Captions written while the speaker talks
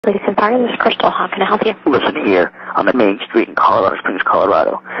Please inquire, this is Crystal. How can I help you? Listen here. I'm at Main Street in Colorado Springs,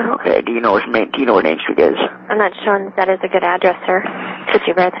 Colorado. Okay, do you know where Main Street is? I'm not showing that is a good address, sir. Could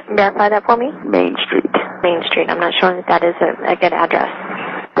you verify that for me? Main Street. Main Street. I'm not showing that is a good address.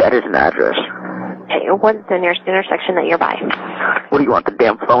 That is an address. Okay, what's the nearest intersection that you're by? What do you want, the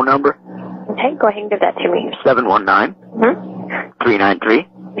damn phone number? Okay, go ahead and give that to me. 719-393.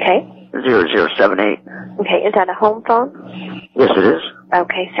 Okay. 0078. Okay, is that a home phone? Yes, it is.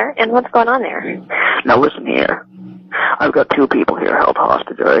 Okay, sir. And what's going on there? Now listen here. I've got 2 people here held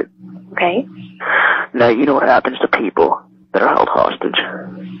hostage, all right? Okay. Now, you know what happens to people that are held hostage.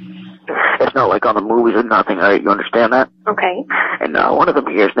 It's not like on the movies or nothing, all right? You understand that? Okay. And one of them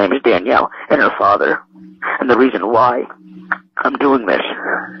here, his name is Danielle, and her father. And the reason why I'm doing this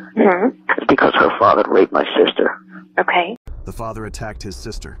is because her father raped my sister. Okay. The father attacked his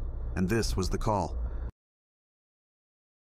sister, and this was the call.